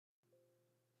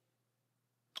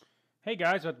Hey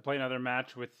guys, about to play another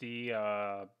match with the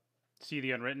See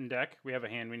the Unwritten deck. We have a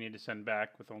hand we need to send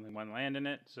back with only one land in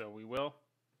it, so we will.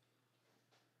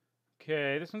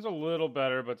 Okay, this one's a little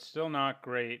better, but still not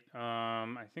great.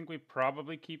 I think we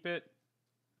probably keep it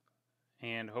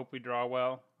and hope we draw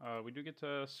well. We do get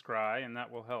to scry, and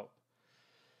that will help.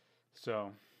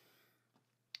 So,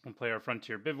 we'll play our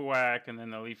Frontier Bivouac, and then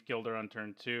the Leaf Gilder on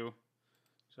turn 2.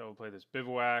 So we'll play this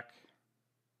Bivouac.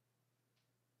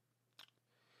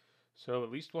 So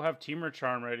at least we'll have Temur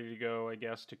Charm ready to go, I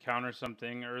guess, to counter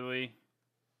something early.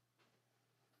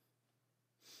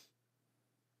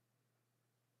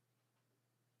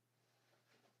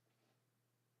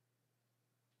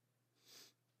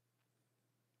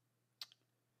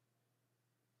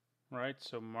 Right,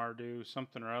 so Mardu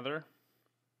something or other.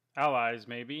 Allies,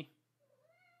 maybe.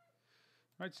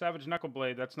 Right, Savage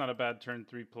Knuckleblade, that's not a bad turn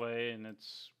 3 play, and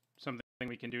it's something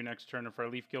we can do next turn if our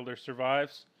Leaf Gilder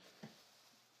survives.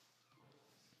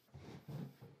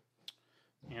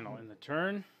 And I'll end the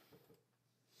turn.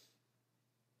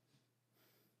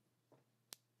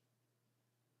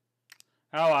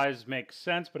 Allies makes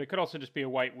sense, but it could also just be a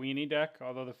white weenie deck,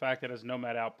 although the fact that it has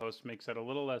Nomad Outpost makes that a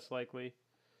little less likely.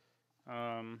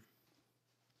 But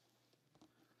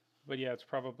yeah, it's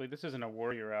probably, this isn't a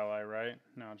warrior ally, right?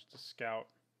 No, just a scout.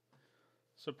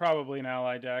 So probably an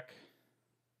ally deck.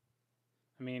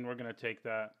 I mean, we're going to take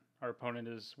that. Our opponent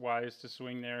is wise to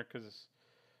swing there because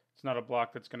it's not a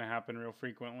block that's going to happen real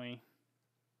frequently.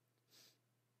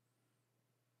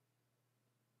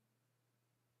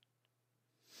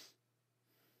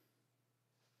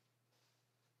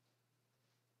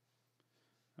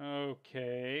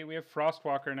 Okay, we have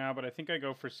Frostwalker now, but I think I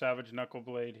go for Savage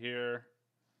Knuckleblade here.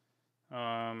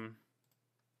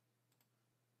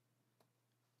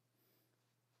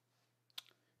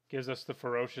 Gives us the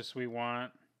Ferocious we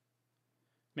want.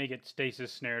 Make it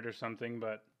Stasis Snared or something,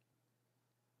 but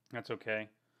that's okay.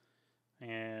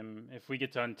 And if we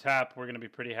get to untap, we're going to be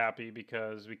pretty happy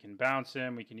because we can bounce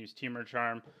him, we can use Temur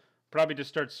Charm. Probably just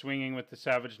start swinging with the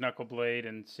Savage Knuckleblade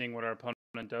and seeing what our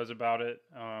opponent does about it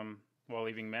while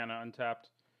leaving mana untapped.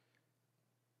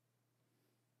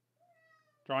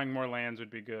 Drawing more lands would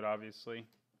be good, obviously.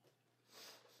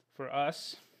 For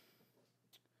us,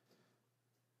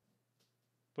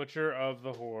 Butcher of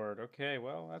the Horde. Okay,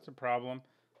 well, that's a problem.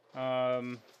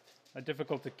 A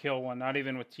difficult to kill one, not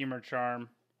even with Temur Charm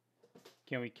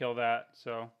can we kill that,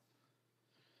 so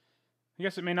I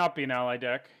guess it may not be an ally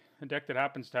deck. A deck that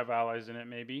happens to have allies in it,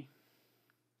 maybe.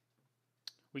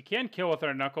 We can kill with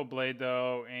our Knuckleblade,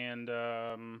 though, and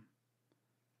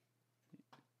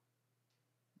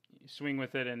swing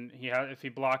with it, and if he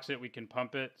blocks it, we can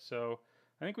pump it. So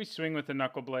I think we swing with the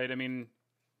Knuckleblade. I mean,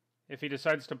 if he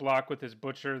decides to block with his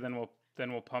Butcher, then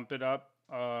we'll pump it up.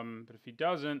 But if he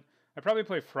doesn't, I'd probably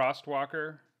play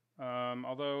Frostwalker,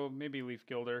 although maybe Leaf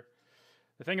Gilder.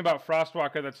 The thing about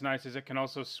Frostwalker that's nice is it can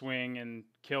also swing and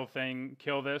kill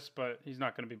this, but he's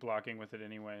not going to be blocking with it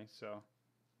anyway, so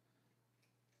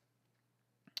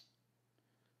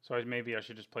maybe I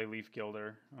should just play Leaf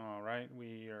Gilder. All right,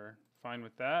 we are fine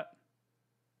with that.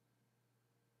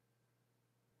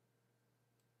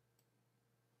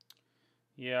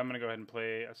 Yeah, I'm going to go ahead and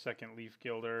play a second Leaf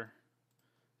Gilder.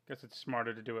 Guess it's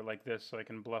smarter to do it like this so I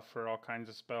can bluff for all kinds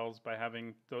of spells by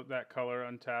having that color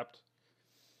untapped.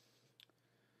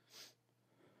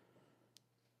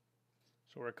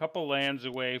 So we're a couple lands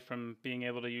away from being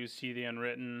able to use See the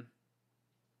Unwritten.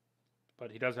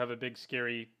 But he does have a big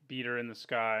scary beater in the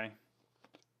sky.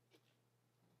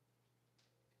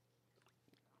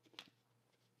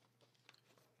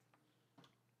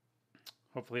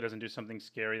 Hopefully he doesn't do something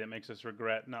scary that makes us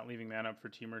regret not leaving mana up for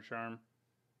Temur Charm.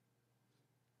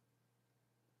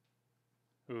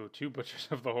 Ooh, 2 Butchers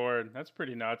of the Horde. That's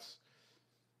pretty nuts.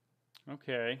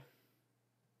 Okay.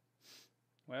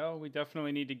 Well, we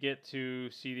definitely need to get to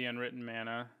See the Unwritten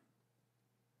mana.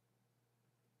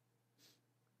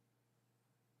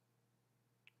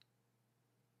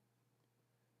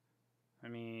 I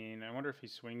mean, I wonder if he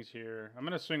swings here. I'm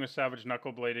going to swing with Savage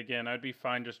Knuckleblade again. I'd be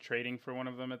fine just trading for one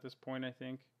of them at this point, I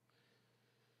think.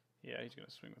 Yeah, he's going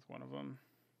to swing with one of them.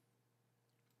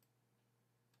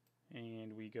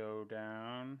 And we go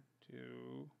down to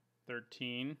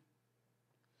 13.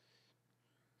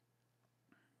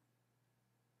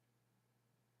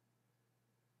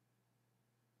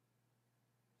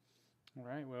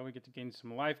 Alright, well, we get to gain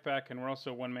some life back, and we're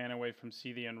also 1 mana away from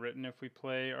See the Unwritten if we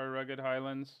play our Rugged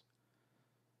Highlands.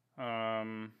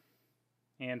 And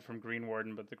from Green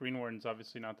Warden, but the Green Warden's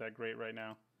obviously not that great right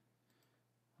now.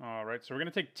 Alright, so we're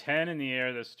going to take 10 in the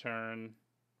air this turn,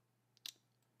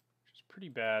 which is pretty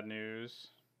bad news.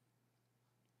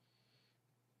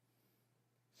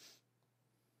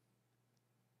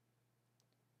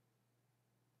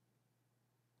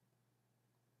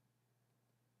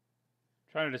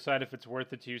 Trying to decide if it's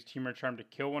worth it to use Temur Charm to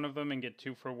kill one of them and get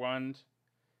 2 for 1.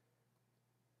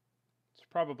 It's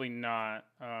probably not.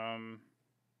 Kind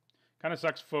of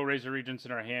sucks Foe Razor Regents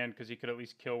in our hand because he could at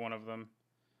least kill one of them.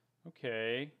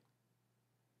 Okay.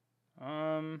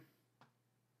 I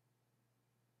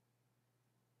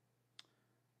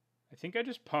think I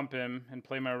just pump him and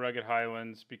play my Rugged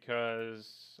Highlands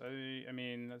because, I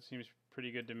mean, that seems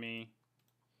pretty good to me.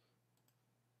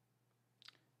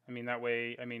 I mean, that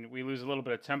way, I mean, we lose a little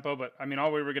bit of tempo, but, I mean,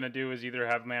 all we were going to do is either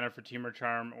have mana for Temur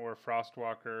Charm or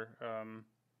Frostwalker.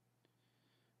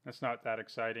 That's not that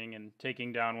exciting, and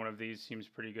taking down one of these seems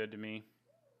pretty good to me.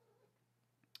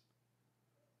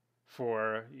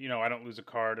 For, you know, I don't lose a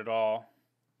card at all.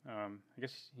 I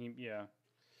guess yeah.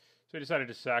 So he decided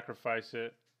to sacrifice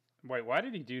it. Wait, why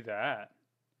did he do that?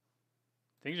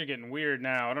 Things are getting weird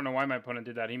now. I don't know why my opponent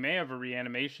did that. He may have a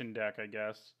reanimation deck, I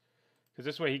guess. Because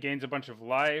this way he gains a bunch of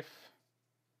life.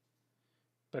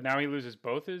 But now he loses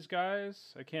both his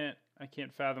guys? I can't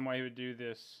fathom why he would do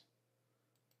this.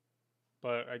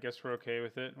 But I guess we're okay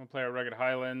with it. We'll play our Rugged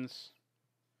Highlands.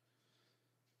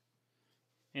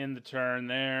 In the turn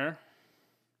there.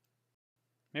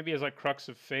 Maybe he has like Crux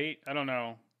of Fate. I don't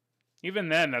know. Even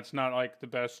then, that's not like the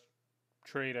best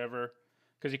trade ever.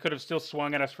 Because he could have still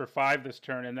swung at us for 5 this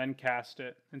turn and then cast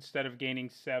it. Instead of gaining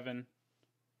 7.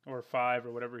 Or 5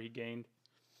 or whatever he gained.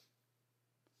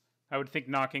 I would think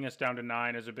knocking us down to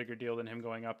 9 is a bigger deal than him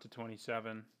going up to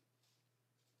 27.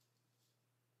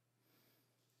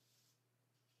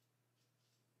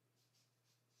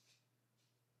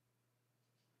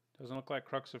 Doesn't look like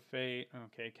Crux of Fate.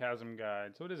 Okay, Chasm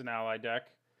Guide. So it is an ally deck.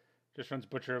 Just runs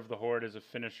Butcher of the Horde as a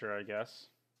finisher, I guess.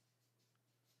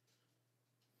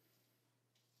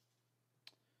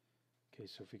 Okay,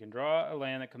 so if we can draw a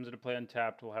land that comes into play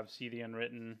untapped, we'll have See the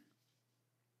Unwritten.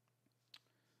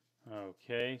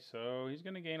 Okay, so he's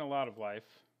going to gain a lot of life.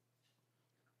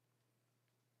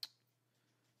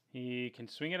 He can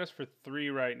swing at us for 3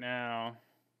 right now,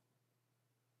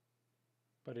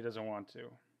 but he doesn't want to.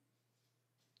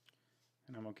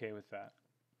 And I'm okay with that.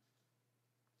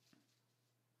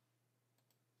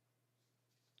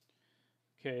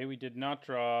 Okay, we did not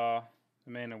draw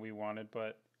the mana we wanted,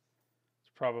 but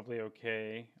it's probably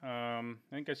okay. I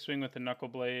think I swing with the Knuckle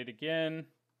Blade again.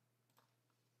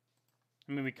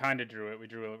 I mean, we kind of drew it. We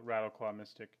drew a Rattleclaw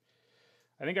Mystic.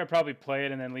 I think I'd probably play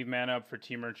it and then leave mana up for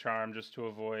Temur Charm just to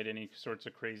avoid any sorts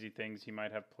of crazy things he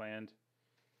might have planned.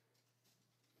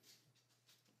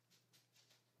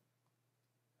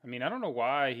 I mean, I don't know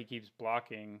why he keeps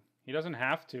blocking. He doesn't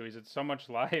have to. He's at so much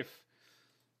life.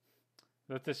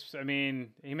 I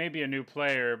mean, he may be a new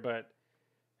player, but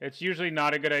it's usually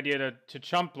not a good idea to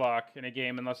chump block in a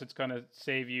game unless it's going to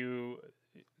save you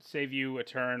a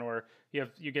turn, or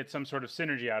you get some sort of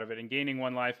synergy out of it. And gaining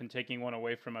 1 life and taking 1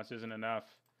 away from us isn't enough,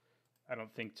 I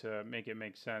don't think, to make it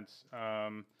make sense. So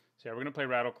yeah, we're going to play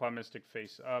Rattleclaw Mystic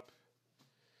face up.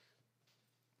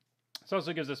 This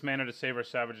also gives us mana to save our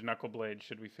Savage Knuckleblade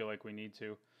should we feel like we need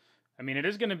to. I mean, it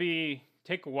is going to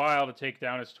take a while to take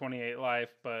down his 28 life,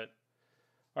 but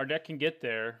our deck can get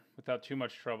there without too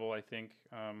much trouble, I think,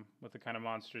 with the kind of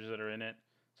monsters that are in it.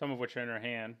 Some of which are in our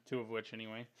hand, 2 of which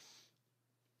anyway.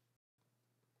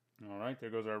 Alright,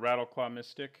 there goes our Rattleclaw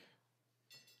Mystic.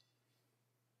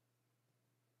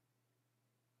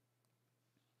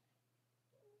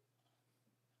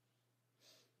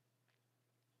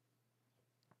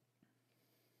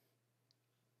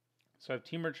 So I have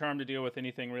Temur Charm to deal with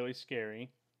anything really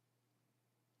scary.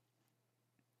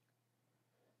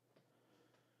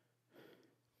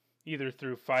 Either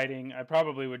through fighting. I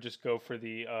probably would just go for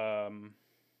the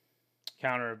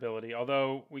counter ability.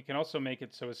 Although we can also make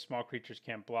it so his small creatures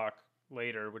can't block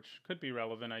later, which could be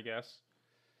relevant, I guess.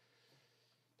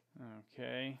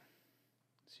 Okay.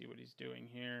 Let's see what he's doing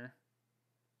here.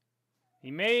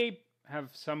 He may have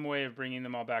some way of bringing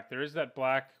them all back. There is that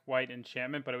black-white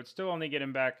enchantment, but it would still only get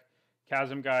him back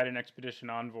Chasm Guide and Expedition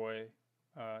Envoy.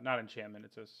 Not enchantment,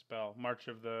 it's a spell. March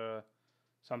of the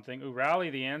something. Ooh, Rally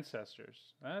the Ancestors.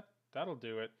 That'll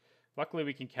do it. Luckily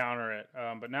we can counter it.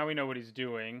 But now we know what he's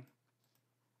doing.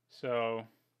 So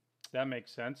that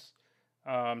makes sense.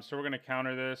 So we're going to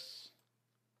counter this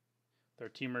with our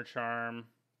Temur Charm.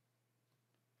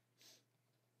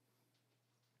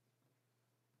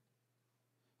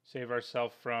 Save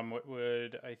ourselves from what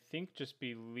would, I think, just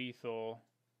be lethal.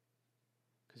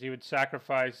 Because he would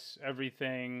sacrifice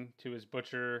everything to his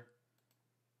Butcher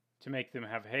to make them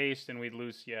have haste, and we'd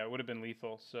lose. Yeah, it would have been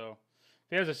lethal. So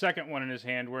if he has a second one in his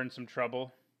hand, we're in some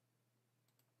trouble.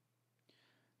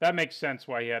 That makes sense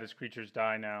why he had his creatures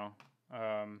die now.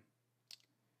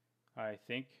 I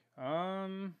think.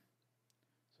 So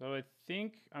So I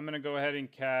think I'm going to go ahead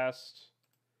and cast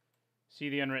See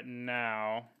the Unwritten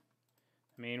now.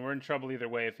 I mean, we're in trouble either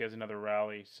way if he has another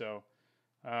rally. So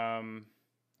I'm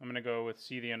going to go with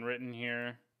See the Unwritten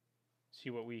here.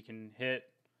 See what we can hit.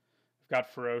 I've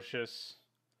got Ferocious.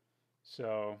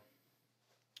 So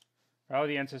Rally of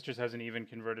the Ancestors has an even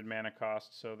converted mana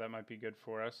cost, so that might be good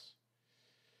for us.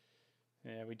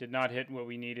 Yeah, we did not hit what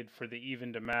we needed for the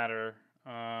even to matter.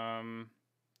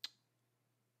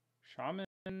 Shaman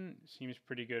seems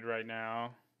pretty good right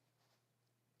now.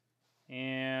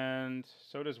 And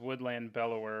so does Woodland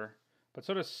Bellower. But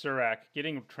so does Surak.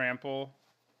 Getting Trample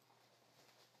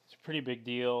is a pretty big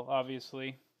deal,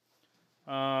 obviously.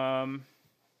 The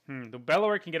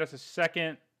Bellower can get us a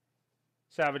second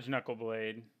Savage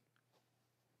Knuckleblade.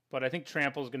 But I think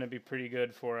Trample is going to be pretty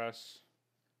good for us.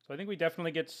 So I think we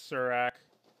definitely get Surak.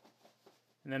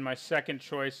 And then my second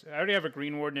choice, I already have a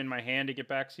Green Warden in my hand to get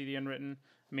back See the Unwritten.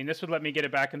 I mean, this would let me get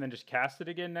it back and then just cast it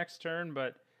again next turn,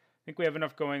 but I think we have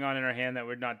enough going on in our hand that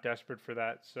we're not desperate for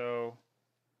that. So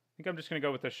I think I'm just going to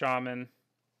go with the Shaman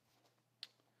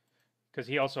because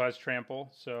he also has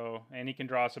Trample. So, and he can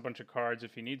draw us a bunch of cards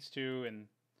if he needs to, and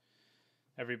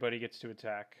everybody gets to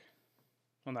attack.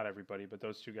 Well, not everybody, but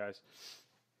those two guys.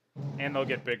 And they'll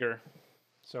get bigger.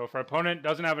 So if our opponent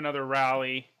doesn't have another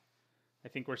rally, I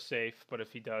think we're safe, but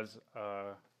if he does,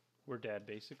 we're dead,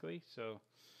 basically. So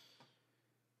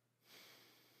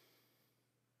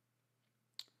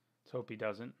let's hope he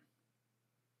doesn't.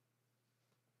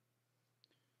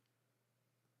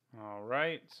 All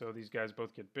right, so these guys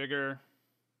both get bigger.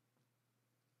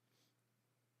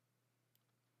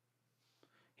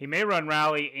 He may run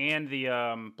Rally and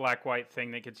the black-white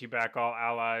thing that gets you back all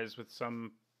allies with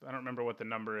some, I don't remember what the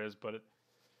number is, but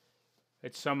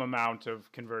it's some amount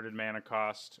of converted mana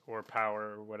cost or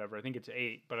power or whatever. I think it's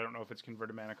 8, but I don't know if it's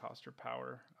converted mana cost or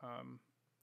power.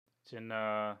 It's in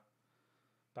Battle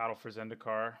for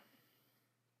Zendikar.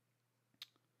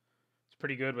 It's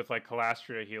pretty good with like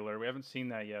Calastria Healer. We haven't seen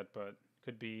that yet, but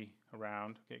could be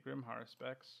around. Okay, Grimhar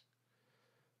specs.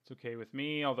 It's okay with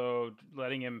me, although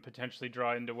letting him potentially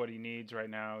draw into what he needs right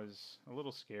now is a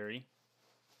little scary.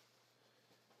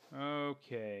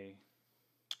 Okay.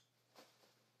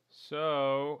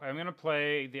 So, I'm going to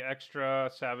play the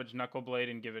extra Savage Knuckleblade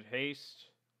and give it haste.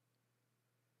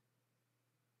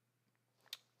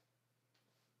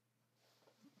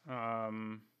 I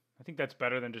think that's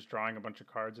better than just drawing a bunch of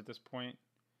cards at this point,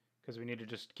 because we need to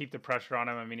just keep the pressure on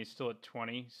him. I mean, he's still at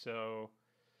 20, so...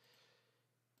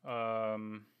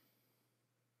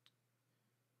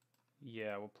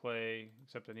 yeah, we'll play,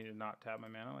 except I need to not tap my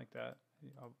mana like that.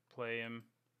 I'll play him.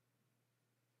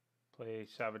 Play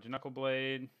Savage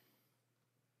Knuckleblade.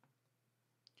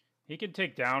 He can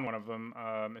take down one of them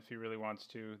if he really wants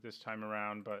to this time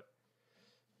around, but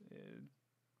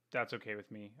that's okay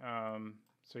with me.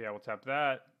 So yeah, we'll tap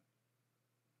that.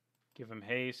 Give him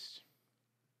haste.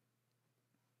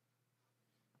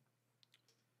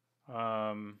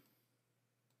 And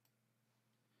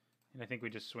I think we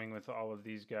just swing with all of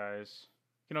these guys.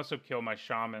 You can also kill my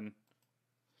Shaman.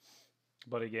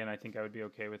 But again, I think I would be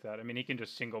okay with that. I mean, he can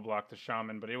just single block the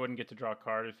Shaman, but he wouldn't get to draw a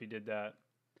card if he did that.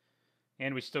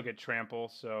 And we still get Trample,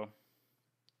 so...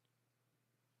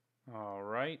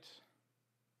 Alright.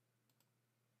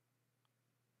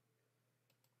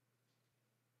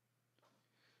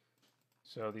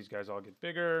 So these guys all get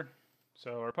bigger.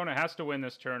 So our opponent has to win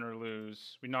this turn or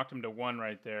lose. We knocked him to 1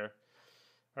 right there.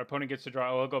 Our opponent gets to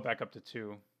draw... Oh, I'll go back up to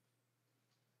 2.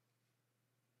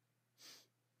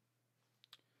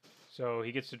 So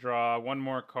he gets to draw 1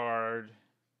 more card.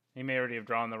 He may already have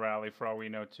drawn the rally for all we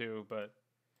know too, but...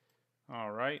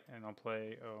 Alright, and I'll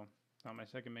play... Oh, not my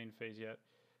second main phase yet.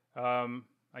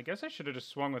 I guess I should have just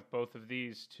swung with both of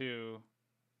these too.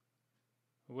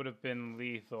 It would have been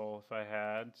lethal if I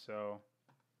had, so...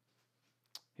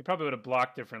 He probably would have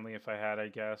blocked differently if I had, I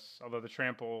guess. Although the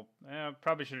trample...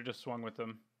 probably should have just swung with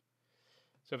them.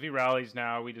 So if he rallies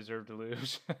now, we deserve to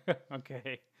lose.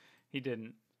 Okay, he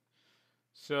didn't.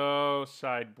 So,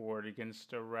 sideboard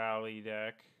against a rally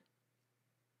deck.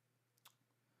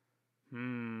 I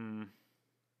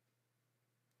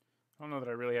don't know that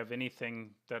I really have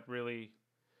anything that really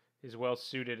is well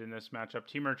suited in this matchup.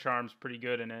 Temur Charm's pretty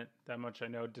good in it. That much I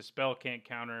know. Dispel can't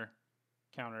counter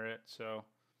it, so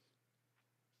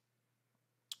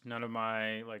none of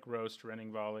my like Roast,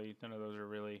 Renning Volley, none of those are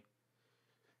really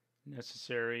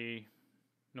necessary,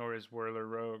 nor is Whirler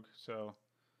Rogue. So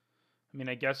I mean,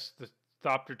 I guess the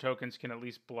Thopter tokens can at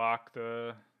least block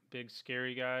the big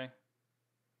scary guy.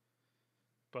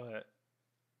 But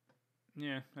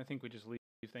yeah, I think we just leave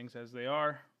things as they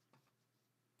are.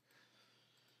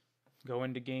 Go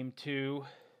into game 2.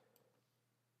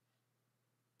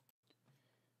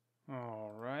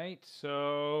 All right,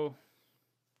 so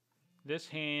this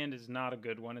hand is not a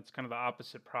good one. It's kind of the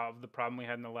opposite of the problem we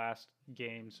had in the last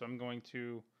game. So I'm going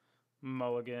to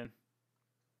mulligan.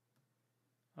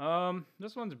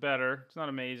 This one's better. It's not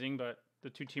amazing, but the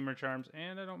 2 Temur charms,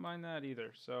 and I don't mind that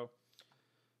either. So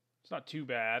it's not too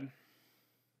bad.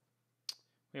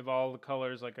 We have all the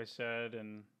colors, like I said,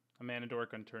 and a mana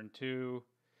dork on turn 2.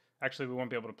 Actually, we won't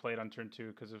be able to play it on turn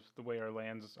 2 because of the way our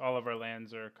lands, all of our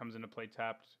lands comes into play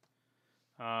tapped.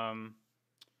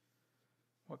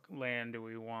 What land do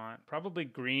we want? Probably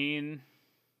green.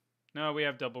 No, we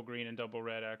have double green and double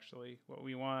red, actually. What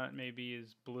we want maybe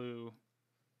is blue.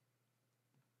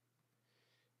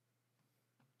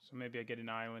 So maybe I get an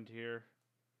island here.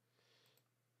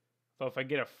 So if I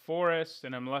get a forest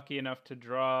and I'm lucky enough to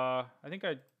draw, the only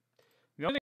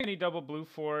thing I need double blue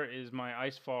for is my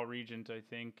Icefall Regent, I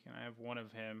think. And I have one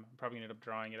of him. I'm probably going to end up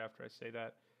drawing it after I say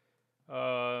that.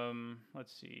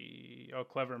 Let's see. Oh,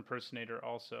 Clever Impersonator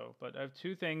also. But I have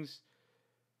 2 things.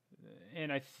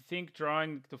 And I think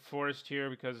drawing the forest here,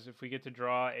 because if we get to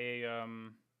draw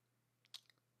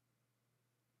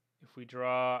if we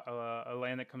draw a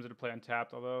land that comes into play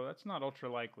untapped, although that's not ultra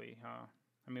likely, huh?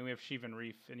 I mean, we have Shivan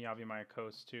Reef and Yavimaya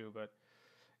Coast too, but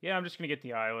yeah, I'm just going to get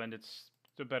the island. It's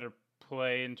the better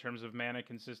play in terms of mana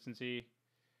consistency.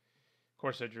 Of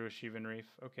course I drew a Shivan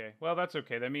Reef. Okay, well, that's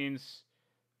okay. That means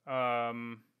in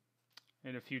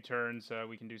a few turns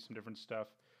we can do some different stuff.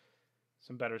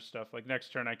 Some better stuff. Like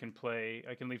next turn I can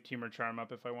leave Temur Charm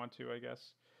up if I want to, I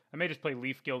guess. I may just play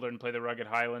Leaf Gilder and play the Rugged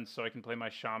Highlands so I can play my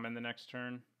Shaman the next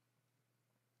turn.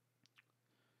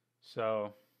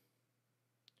 So,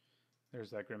 there's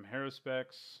that Grim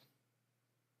Haruspex.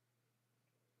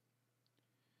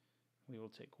 We will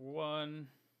take 1.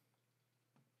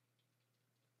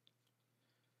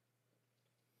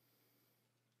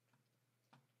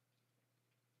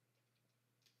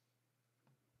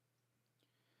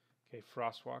 Okay,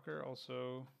 Frostwalker,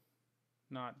 also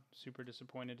not super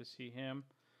disappointed to see him.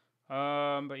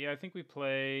 But yeah, I think we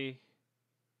play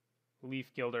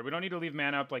Leaf Gilder. We don't need to leave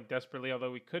mana up like desperately,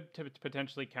 although we could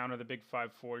potentially counter the big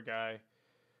 5/4 guy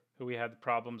who we had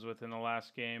problems with in the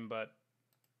last game, but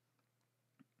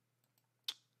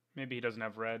maybe he doesn't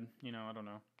have red. You know, I don't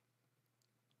know.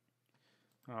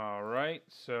 All right,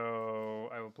 so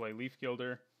I will play Leaf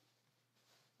Gilder.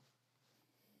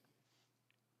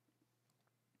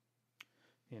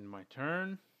 In my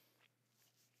turn.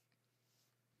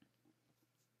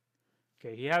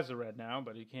 Okay, he has a red now,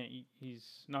 but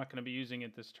he's not going to be using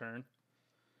it this turn.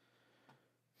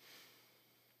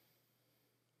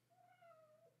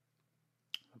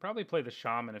 I'll probably play the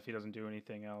Shaman if he doesn't do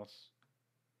anything else.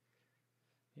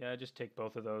 Yeah, just take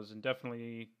both of those and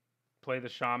definitely play the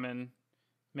Shaman.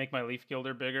 Make my Leaf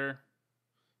Gilder bigger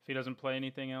if he doesn't play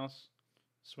anything else.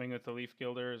 Swing with the Leaf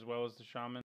Gilder as well as the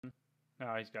Shaman.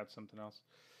 No, he's got something else.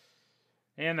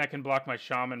 And that can block my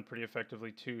Shaman pretty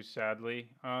effectively too, sadly.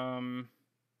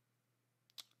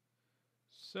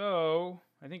 So,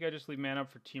 I think I just leave mana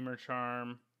up for Temur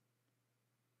Charm.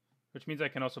 Which means I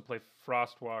can also play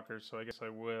Frostwalker, so I guess I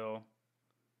will.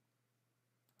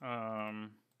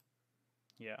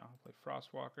 Yeah, I'll play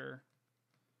Frostwalker.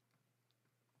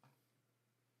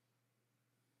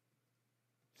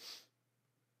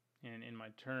 And in my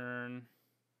turn,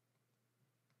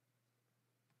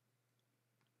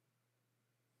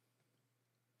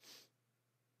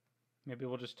 maybe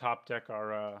we'll just top deck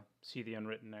our See the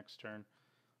Unwritten next turn.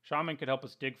 Shaman could help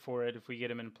us dig for it if we get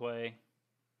him in play.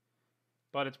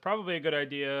 But it's probably a good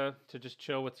idea to just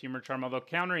chill with Temur Charm, although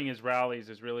countering his rallies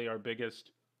is really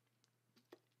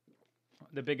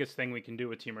the biggest thing we can do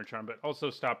with Temur Charm, but also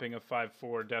stopping a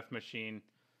 5/4 Death Machine,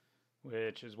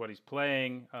 which is what he's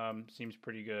playing, seems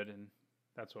pretty good, and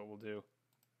that's what we'll do.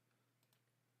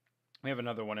 We have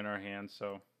another one in our hand,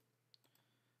 so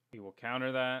we will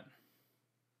counter that.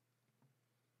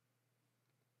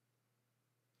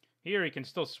 Here he can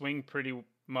still swing pretty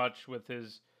much with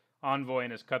his Envoy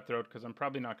and his Cutthroat, because I'm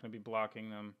probably not going to be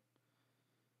blocking them.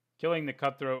 Killing the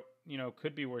Cutthroat, you know,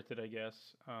 could be worth it, I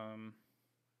guess.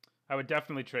 I would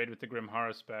definitely trade with the Grim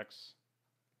Haruspex.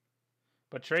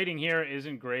 But trading here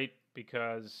isn't great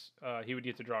because he would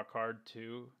get to draw a card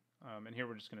too. And here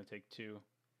we're just going to take 2.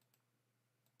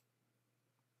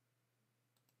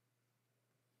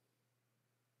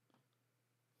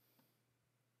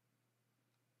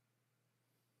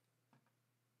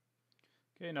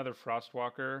 Okay, another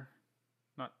Frostwalker.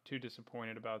 Not too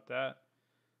disappointed about that.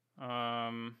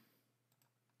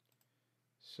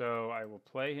 So I will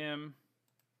play him.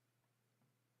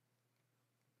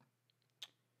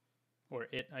 Or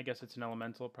it, I guess it's an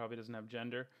elemental, probably doesn't have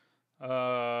gender.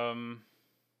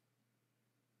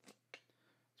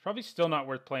 It's It's probably still not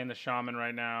worth playing the Shaman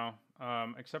right now,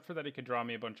 except for that he could draw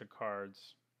me a bunch of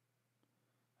cards.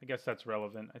 I guess that's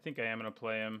relevant. I think I am going to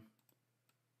play him.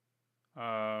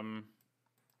 I'm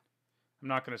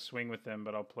not going to swing with him,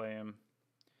 but I'll play him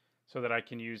so that I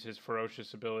can use his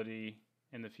ferocious ability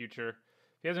in the future.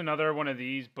 If he has another one of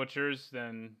these butchers,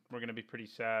 then we're going to be pretty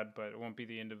sad, but it won't be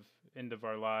the end of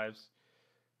our lives.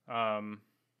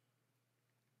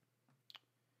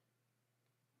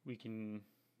 We can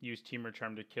use Temur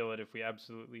Charm to kill it if we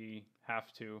absolutely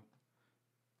have to.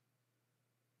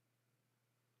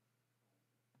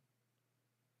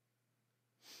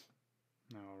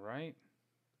 All right.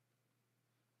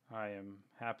 I am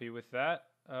happy with that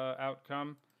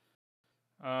outcome.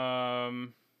 Should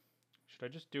I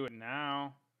just do it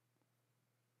now?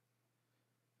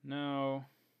 No,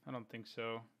 I don't think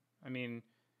so. I mean,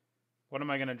 what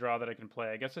am I gonna draw that I can play?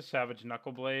 I guess a Savage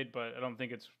Knuckleblade, but I don't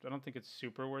think it's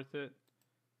super worth it.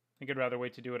 I think I'd rather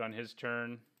wait to do it on his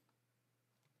turn.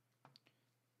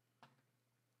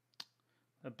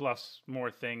 It bluffs more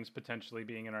things potentially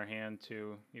being in our hand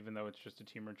too, even though it's just a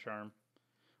Temur Charm,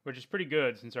 which is pretty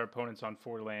good since our opponent's on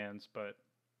 4 lands, but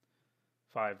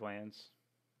 5 lands.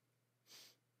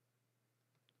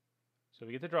 So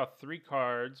we get to draw 3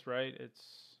 cards, right?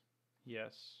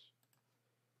 Yes.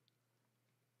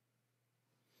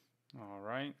 All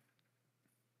right.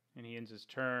 And he ends his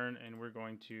turn, and we're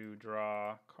going to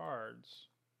draw cards.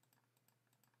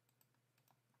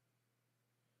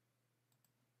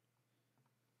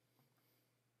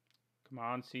 Come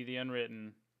on, see the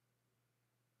Unwritten.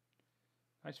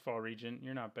 Nice Fall Regent.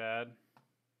 You're not bad.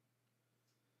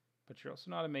 But you're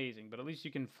also not amazing. But at least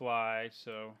you can fly,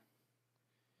 so...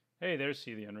 Hey, there's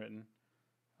See the Unwritten.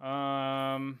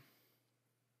 I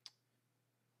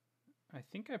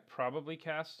think I probably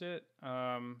cast it.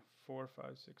 4, 5,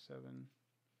 6, 7.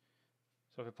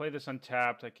 So if I play this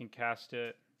untapped, I can cast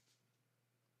it.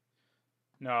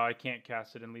 No, I can't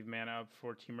cast it and leave mana up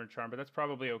for Temur Charm, but that's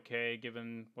probably okay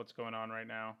given what's going on right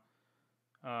now.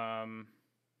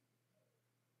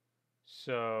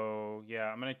 So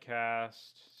yeah, I'm gonna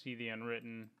cast See the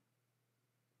Unwritten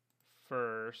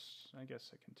first. I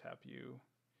guess I can tap you.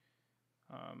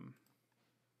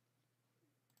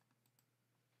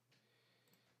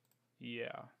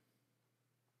 Yeah.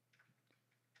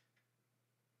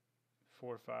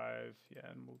 4, 5. Yeah,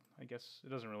 and I guess it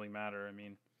doesn't really matter. I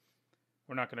mean,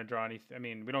 we're not going to draw anything. I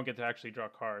mean, we don't get to actually draw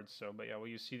cards. So, but yeah, we'll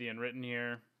use See the Unwritten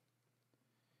here.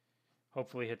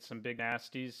 Hopefully hit some big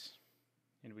nasties.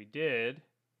 And we did.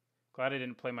 Glad I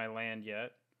didn't play my land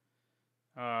yet.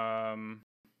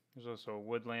 There's also a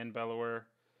Woodland Bellower.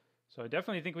 So I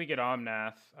definitely think we get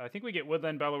Omnath. I think we get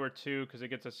Woodland Bellower too because it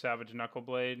gets a Savage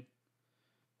Knuckleblade.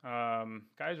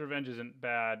 Guy's Revenge isn't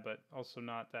bad, but also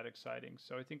not that exciting.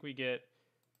 So I think we get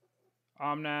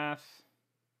Omnath.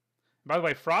 By the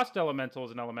way, Frost Elemental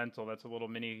is an elemental. That's a little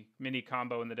mini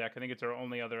combo in the deck. I think it's our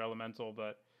only other elemental,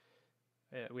 but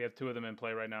we have 2 of them in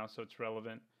play right now, so it's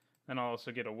relevant. Then I'll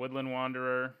also get a Woodland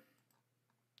Wanderer,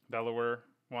 Bellower.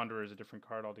 Wanderer is a different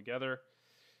card altogether.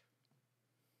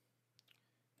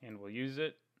 And we'll use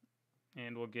it.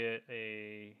 And we'll get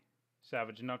a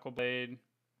Savage Knuckleblade.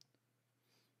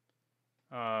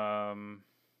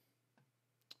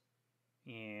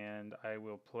 And I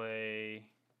will play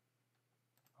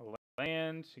a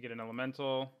land to get an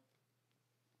elemental.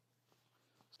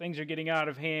 Things are getting out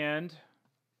of hand.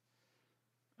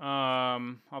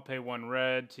 I'll pay 1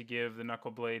 red to give the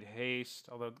Knuckleblade haste,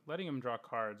 although letting him draw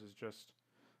cards is just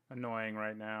annoying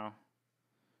right now.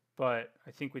 But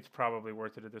I think it's probably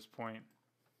worth it at this point.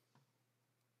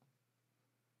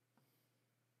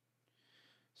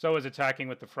 So is attacking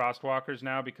with the Frostwalkers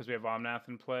now because we have Omnath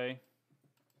in play.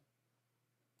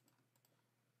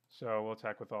 So we'll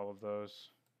attack with all of those.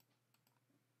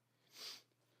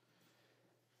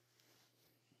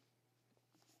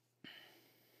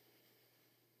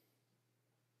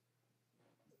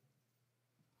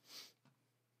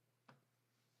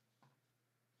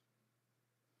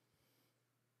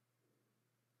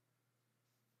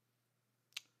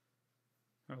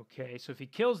 Okay, so if he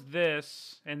kills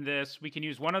this and this, we can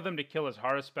use one of them to kill his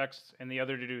Haruspex and the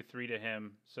other to do 3 to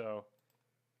him. So,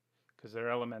 because they're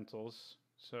elementals.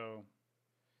 So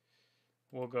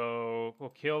we'll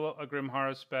kill a Grim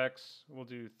Haruspex. We'll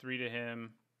do 3 to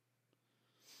him.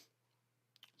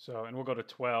 So, and we'll go to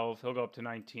 12. He'll go up to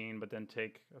 19, but then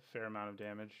take a fair amount of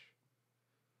damage.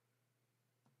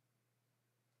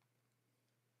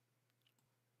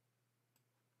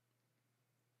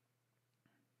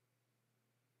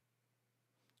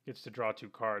 Gets to draw 2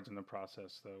 cards in the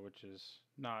process, though, which is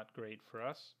not great for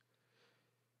us.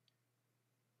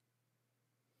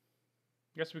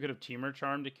 I guess we could have Temur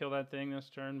Charm to kill that thing this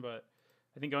turn, but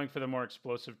I think going for the more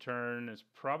explosive turn is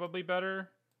probably better.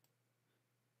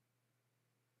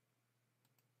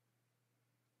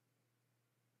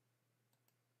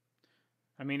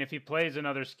 I mean, if he plays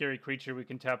another scary creature, we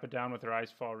can tap it down with our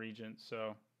Icefall Regent,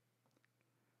 so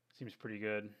seems pretty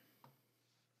good.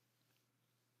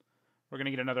 We're going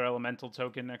to get another Elemental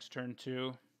token next turn,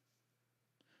 too.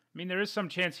 I mean, there is some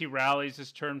chance he rallies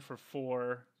this turn for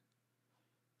 4,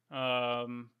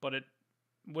 but it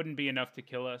wouldn't be enough to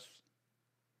kill us.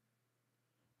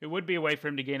 It would be a way for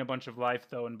him to gain a bunch of life,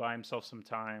 though, and buy himself some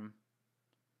time.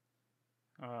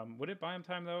 Would it buy him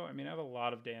time, though? I mean, I have a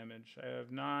lot of damage. I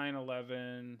have 9,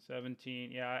 11,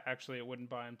 17. Yeah, actually, it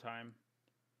wouldn't buy him time.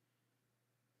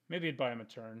 Maybe it'd buy him a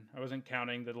turn. I wasn't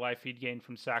counting the life he'd gain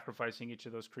from sacrificing each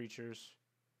of those creatures.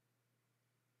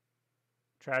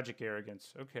 Tragic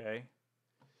Arrogance. Okay.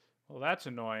 Well, that's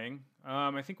annoying.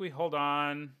 I think we hold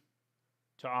on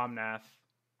to Omnath.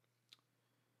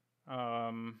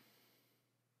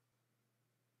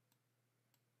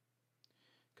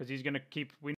 Because he's going to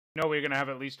keep... We know we're going to have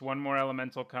at least one more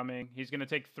Elemental coming. He's going to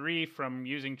take 3 from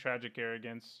using Tragic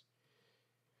Arrogance.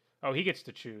 Oh, he gets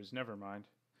to choose. Never mind.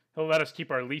 He'll let us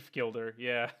keep our Leaf Gilder.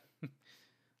 Yeah.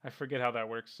 I forget how that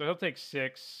works. So he'll take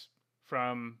 6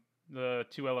 from the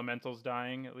 2 Elementals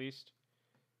dying, at least.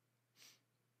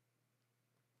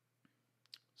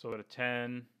 So at a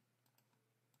 10.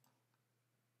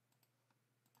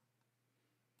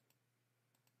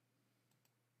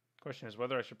 Question is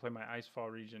whether I should play my Icefall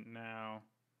Regent now.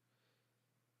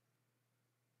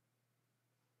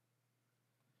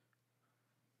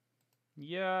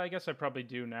 Yeah, I guess I probably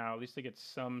do now. At least I get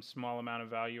some small amount of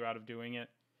value out of doing it.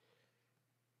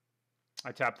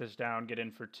 I tap this down, get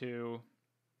in for 2.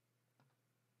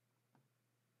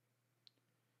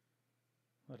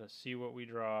 Let us see what we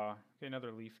draw. Okay,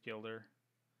 another Leaf Gilder.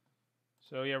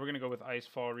 So yeah, we're going to go with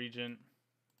Icefall Regent.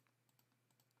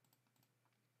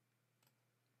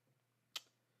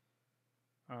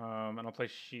 And I'll play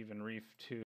Sheevan Reef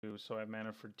too, so I have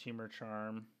mana for Temur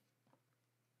Charm.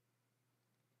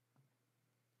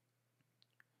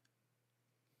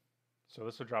 So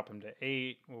this will drop him to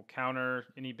 8. We'll counter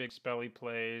any big spell he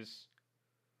plays.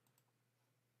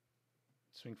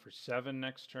 Swing for 7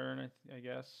 next turn, I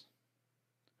guess.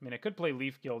 I mean, I could play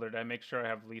Leaf Gilder to make sure I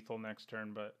have lethal next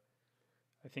turn, but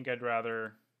I think I'd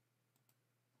rather...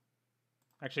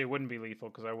 Actually, it wouldn't be lethal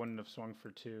because I wouldn't have swung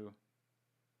for 2.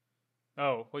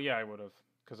 Oh, well, yeah, I would have,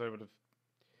 because I would have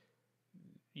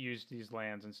used these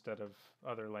lands instead of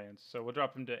other lands. So we'll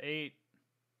drop him to 8.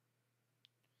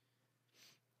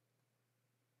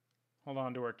 Hold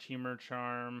on to our Temur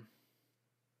Charm.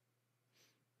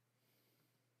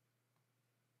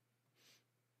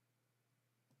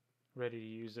 Ready to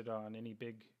use it on any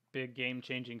big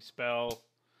game-changing spell.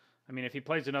 I mean, if he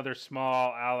plays another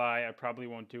small ally, I probably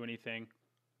won't do anything.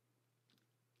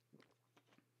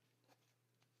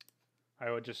 I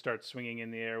would just start swinging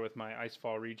in the air with my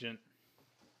Icefall Regent.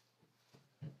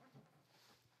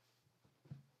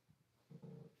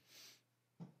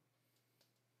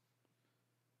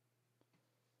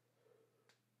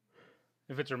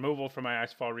 If it's removal from my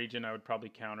Icefall Regent, I would probably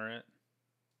counter it.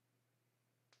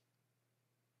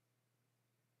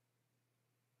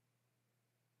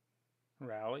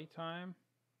 Rally time?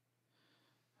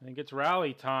 I think it's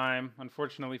rally time.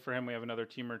 Unfortunately for him, we have another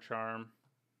Temur Charm.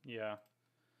 Yeah.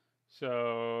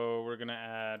 So we're going to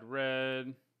add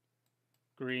red,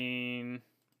 green,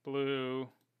 blue,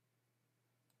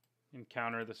 and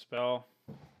counter the spell.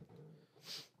 It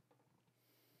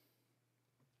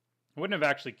wouldn't have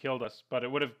actually killed us, but it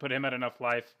would have put him at enough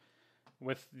life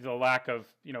with the lack of,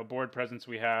 board presence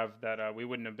we have that we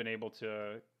wouldn't have been able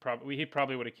to... he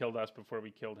probably would have killed us before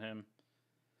we killed him.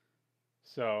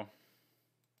 So...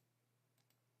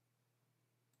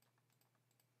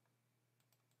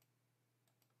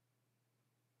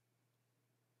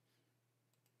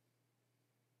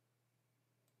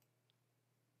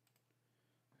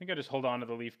 I think I just hold on to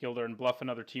the Leaf Gilder and bluff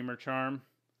another Temur Charm.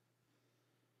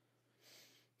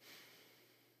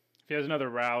 If he has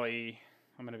another rally,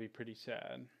 I'm going to be pretty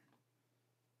sad.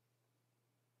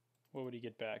 What would he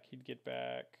get back? He'd get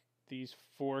back these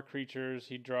 4 creatures.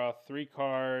 He'd draw 3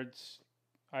 cards.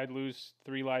 I'd lose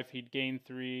 3 life. He'd gain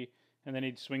 3. And then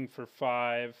he'd swing for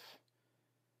 5.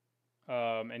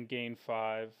 And gain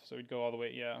 5. So he'd go all the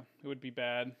way. Yeah, it would be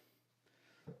bad.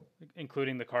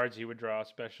 Including the cards he would draw,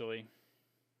 especially.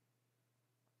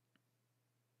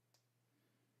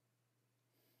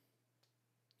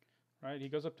 Right, he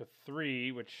goes up to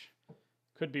 3, which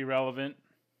could be relevant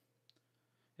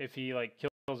if he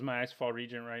kills my Icefall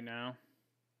Regent right now.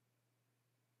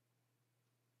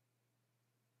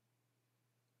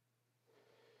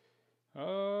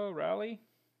 Oh, rally?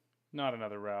 Not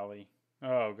another rally.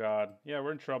 Oh, God. Yeah,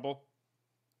 we're in trouble.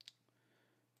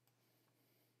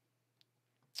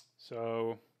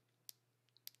 So,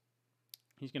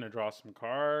 he's going to draw some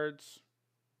cards.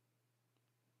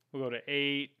 We'll go to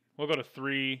 8. We'll go to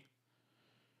 3.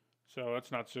 So,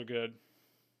 that's not so good.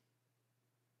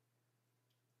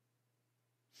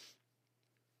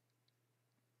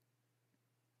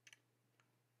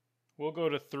 We'll go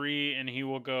to 3, and he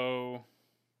will go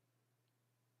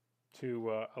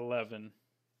to 11.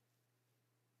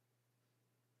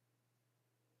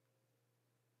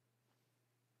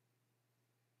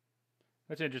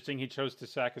 That's interesting. He chose to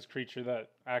sack his creature that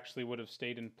actually would have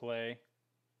stayed in play.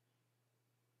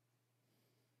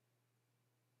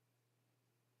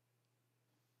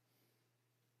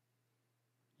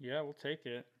 Yeah, we'll take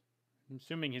it. I'm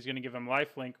assuming he's going to give him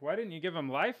lifelink. Why didn't you give him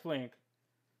lifelink?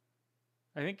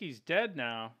 I think he's dead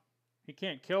now. He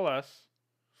can't kill us.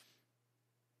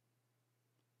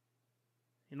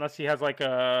 Unless he has like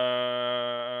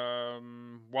a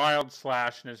wild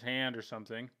slash in his hand or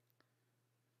something.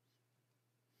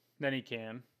 Then he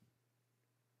can.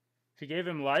 If you gave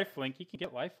him lifelink, he can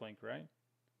get lifelink, right?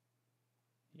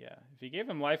 Yeah. If you gave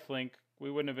him lifelink,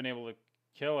 we wouldn't have been able to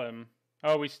kill him.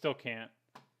 Oh, we still can't.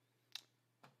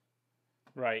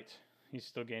 Right. He's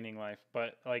still gaining life.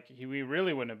 But, like, we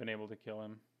really wouldn't have been able to kill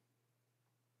him.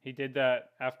 He did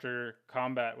that after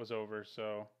combat was over,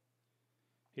 so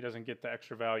he doesn't get the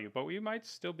extra value. But we might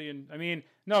still be in... I mean,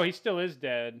 no, he still is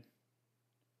dead.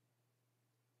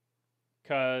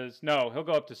 Because, no, he'll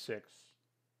go up to 6.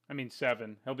 I mean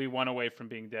 7. He'll be 1 away from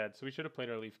being dead. So we should have played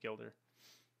our Leaf Gilder.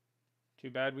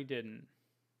 Too bad we didn't.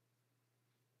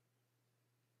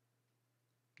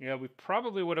 Yeah, we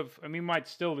probably would have... I mean, we might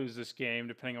still lose this game,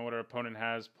 depending on what our opponent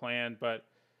has planned. But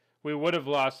we would have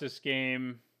lost this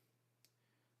game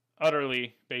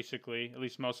utterly, basically. At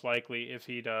least most likely, if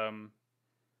he'd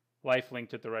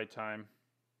life-linked at the right time.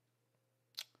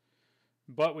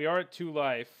 But we are at 2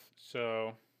 life,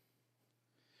 so...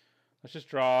 Let's just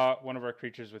draw one of our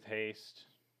creatures with haste.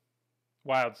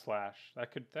 Wild Slash.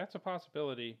 That's a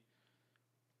possibility.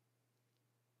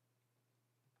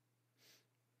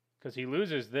 Because he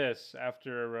loses this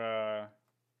after,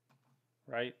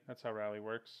 right? That's how Rally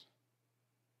works.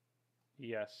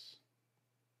 Yes.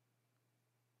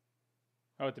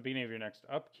 Oh, at the beginning of your next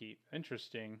upkeep.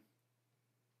 Interesting.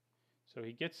 So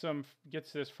he gets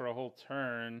this for a whole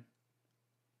turn.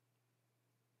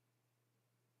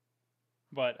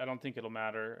 But I don't think it'll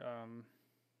matter.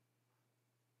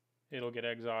 It'll get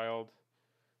exiled.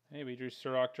 Hey, we drew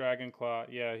Surrak Dragonclaw.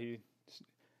 Yeah,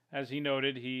 as he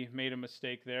noted, he made a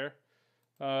mistake there.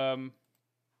 I'm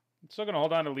still going to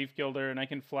hold on to Leaf Gilder, and I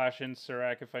can flash in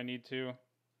Surrak if I need to.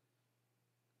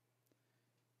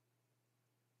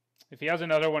 If he has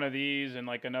another one of these and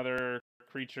like another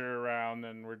creature around,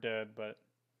 then we're dead, but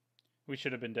we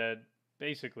should have been dead,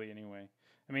 basically, anyway.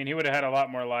 I mean, he would have had a lot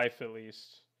more life, at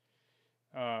least.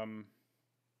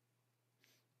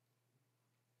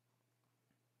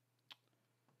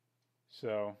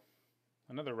 So,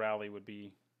 another rally would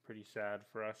be pretty sad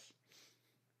for us.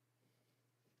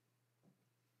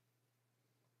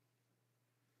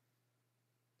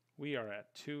 We are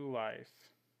at 2 life.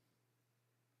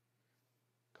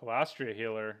 Colostria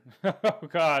Healer. Oh,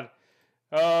 God.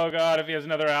 Oh, God, if he has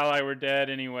another ally, we're dead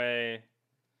anyway.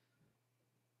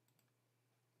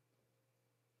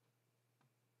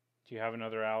 Do you have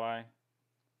another ally?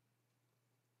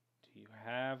 Do you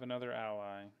have another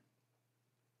ally?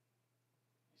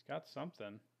 He's got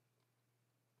something.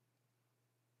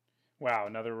 Wow,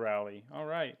 another rally. All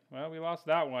right. Well, we lost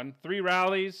that one. 3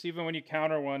 rallies, even when you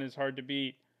counter one, is hard to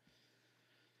beat.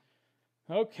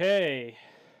 Okay.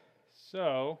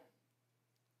 So.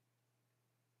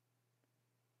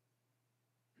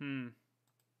 Don't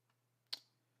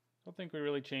think we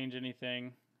really change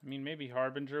anything. I mean, maybe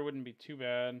Harbinger wouldn't be too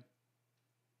bad.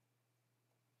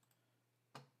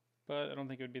 But I don't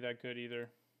think it would be that good either.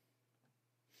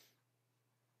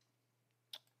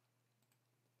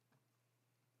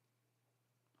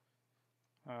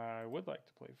 I would like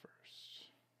to play first.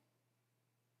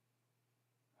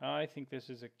 I think this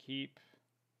is a keep.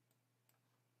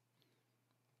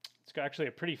 It's actually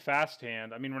a pretty fast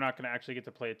hand. I mean, we're not going to actually get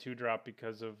to play a 2-drop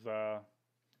because of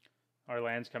our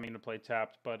lands coming into play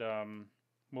tapped, but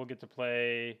we'll get to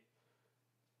play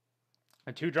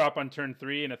a 2-drop on turn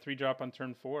 3 and a 3-drop on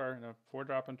turn 4 and a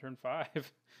 4-drop on turn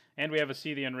 5. And we have a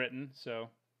See the Unwritten, so.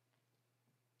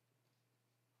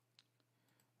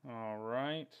 All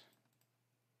right.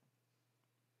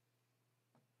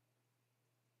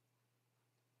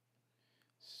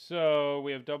 So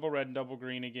we have double red and double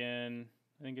green again.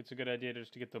 I think it's a good idea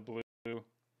just to get the blue.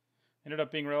 Ended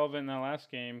up being relevant in that last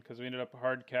game because we ended up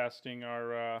hard casting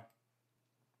our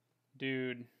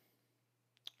dude,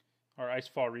 our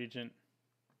Icefall Regent.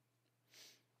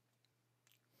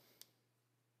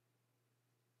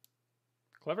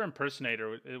 Clever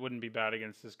Impersonator, it wouldn't be bad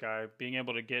against this guy. Being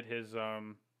able to get his... We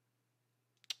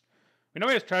know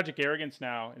he has Tragic Arrogance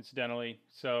now, incidentally,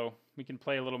 so we can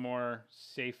play a little more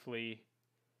safely,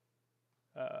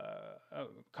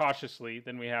 cautiously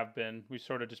than we have been. We've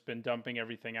sort of just been dumping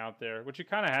everything out there, which we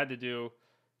kind of had to do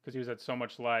because he was at so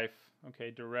much life.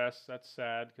 Okay, Duress, that's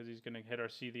sad because he's going to hit our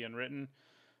See the Unwritten.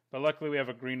 But luckily we have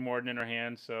a Green Warden in our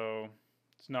hand, so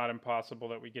it's not impossible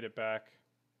that we get it back.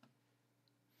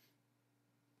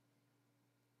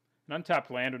 An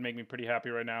untapped land would make me pretty happy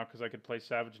right now because I could play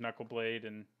Savage Knuckleblade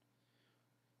and...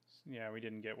 Yeah, we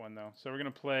didn't get one though. So we're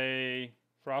going to play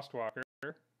Frostwalker.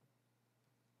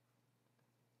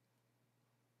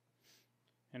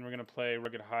 And we're going to play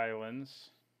Rugged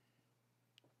Highlands.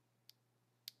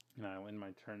 And I'll end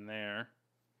my turn there.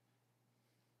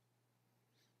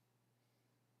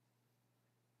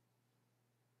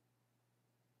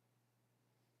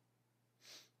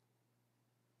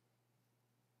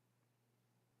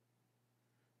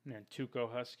 And then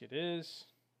Tuco Husk it is.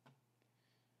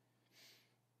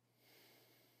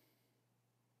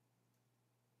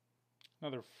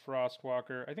 Another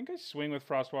Frostwalker. I think I swing with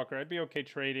Frostwalker. I'd be okay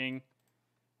trading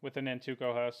with an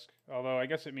Nantuko Husk. Although I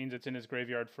guess it means it's in his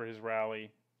graveyard for his rally.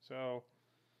 So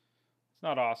it's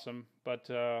not awesome. But,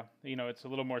 you know, it's a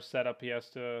little more setup he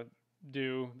has to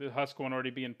do. The Husk won't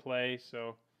already be in play,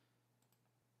 so...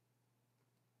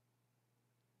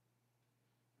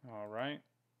 Alright.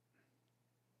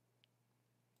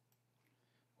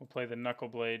 We'll play the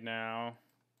Knuckleblade now.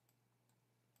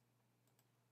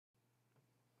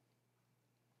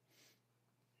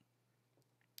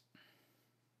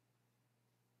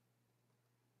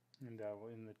 And we'll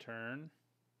end the turn.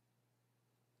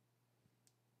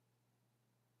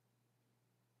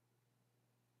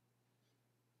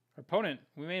 Our opponent,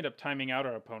 we may end up timing out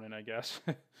our opponent, I guess.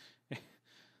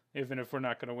 Even if we're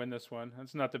not going to win this one.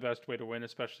 That's not the best way to win,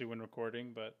 especially when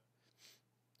recording, but...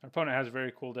 Our opponent has a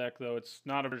very cool deck, though. It's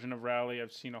not a version of Rally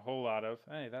I've seen a whole lot of.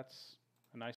 Hey, that's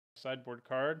a nice sideboard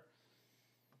card.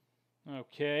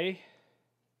 Okay.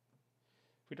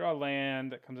 If we draw a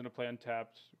land that comes into play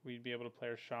untapped, we'd be able to play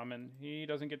our Shaman. He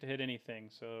doesn't get to hit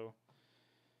anything, so...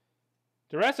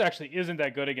 Duress actually isn't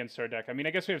that good against our deck. I mean,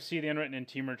 I guess we have See the Unwritten and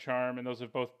Temur Charm, and those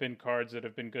have both been cards that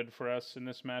have been good for us in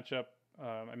this matchup.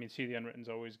 I mean, See the Unwritten's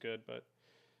always good, but...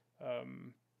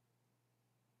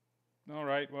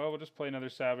 Alright, well, we'll just play another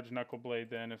Savage Knuckleblade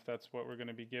then, if that's what we're going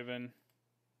to be given.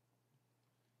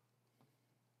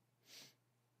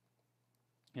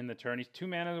 In the turn, he's 2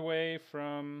 mana away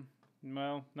from,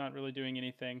 well, not really doing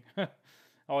anything.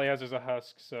 All he has is a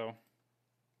Husk, so...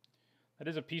 That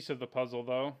is a piece of the puzzle,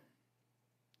 though.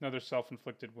 Another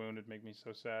self-inflicted wound would make me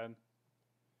so sad.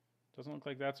 Doesn't look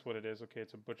like that's what it is. Okay,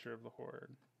 it's a Butcher of the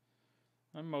Horde.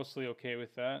 I'm mostly okay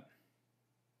with that.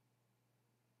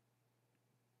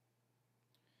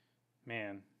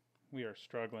 Man, we are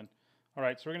struggling.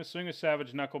 Alright, so we're going to swing a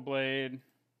Savage Knuckleblade.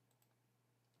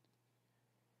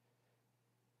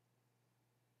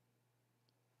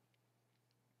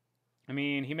 I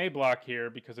mean, he may block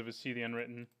here because of his See the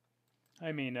Unwritten.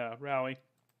 I mean, Rally.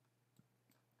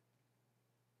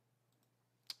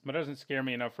 But it doesn't scare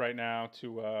me enough right now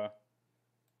to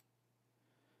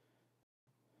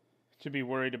be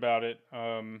worried about it.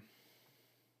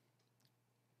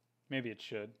 Maybe it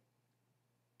should.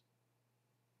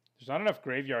 There's not enough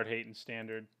graveyard hate in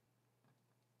Standard.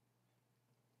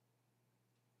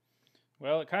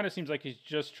 Well, it kind of seems like he's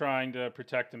just trying to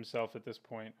protect himself at this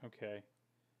point. Okay.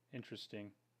 Interesting.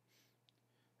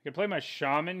 I could play my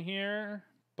Shaman here,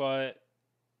 but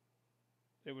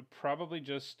it would probably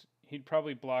just... He'd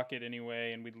probably block it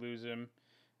anyway, and we'd lose him.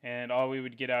 And all we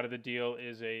would get out of the deal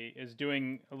is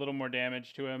doing a little more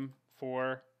damage to him,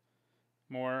 4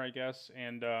 more, I guess,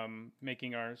 and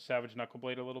making our Savage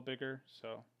Knuckleblade a little bigger.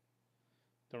 So,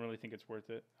 don't really think it's worth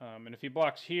it. And if he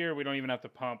blocks here, we don't even have to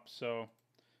pump. So,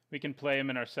 we can play him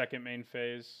in our second main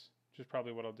phase, which is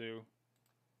probably what I'll do.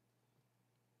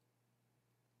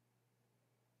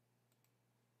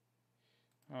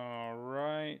 All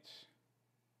right.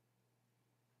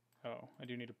 Oh, I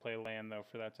do need to play land, though,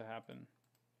 for that to happen.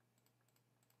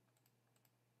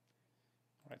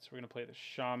 Alright, so we're going to play the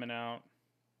Shaman out.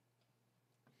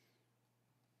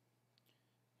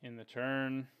 In the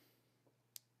turn.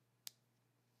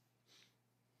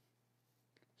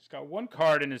 He's got 1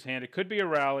 card in his hand. It could be a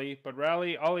Rally, but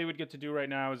Rally, all he would get to do right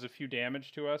now is a few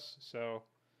damage to us, so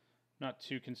not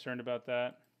too concerned about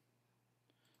that.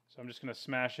 So I'm just going to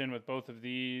smash in with both of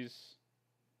these.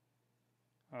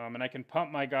 And I can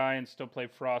pump my guy and still play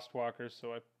Frostwalker,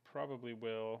 so I probably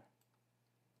will.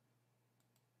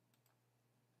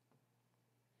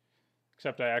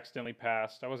 Except I accidentally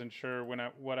passed. I wasn't sure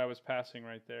what I was passing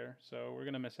right there, so we're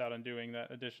going to miss out on doing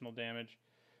that additional damage.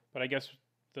 But I guess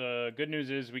the good news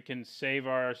is we can save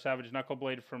our Savage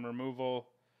Knuckleblade from removal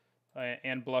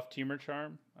and bluff Temur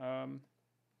Charm.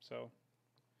 So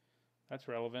that's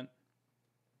relevant,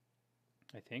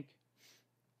 I think.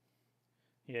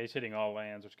 Yeah, he's hitting all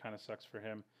lands, which kind of sucks for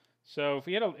him. So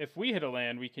if we hit a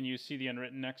land, we can use See the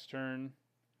Unwritten next turn.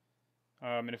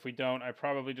 And if we don't, I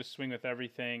probably just swing with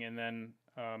everything and then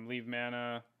leave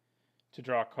mana to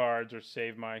draw cards or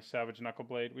save my Savage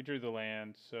Knuckleblade. We drew the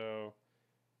land, so...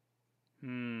 I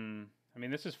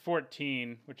mean, this is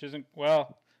 14, which isn't...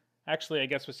 Well, actually, I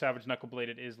guess with Savage Knuckleblade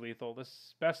it is lethal. The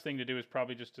best thing to do is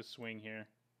probably just to swing here.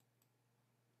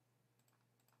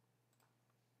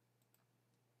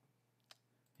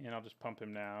 And I'll just pump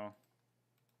him now.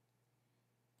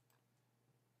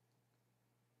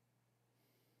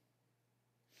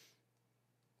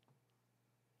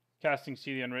 Casting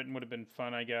See the Unwritten would have been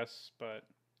fun, I guess, but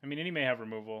I mean, and he may have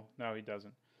removal. No, he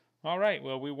doesn't. All right,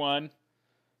 well, we won.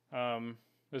 It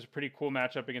was a pretty cool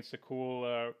matchup against a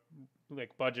cool,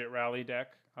 like budget rally deck.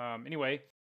 Anyway,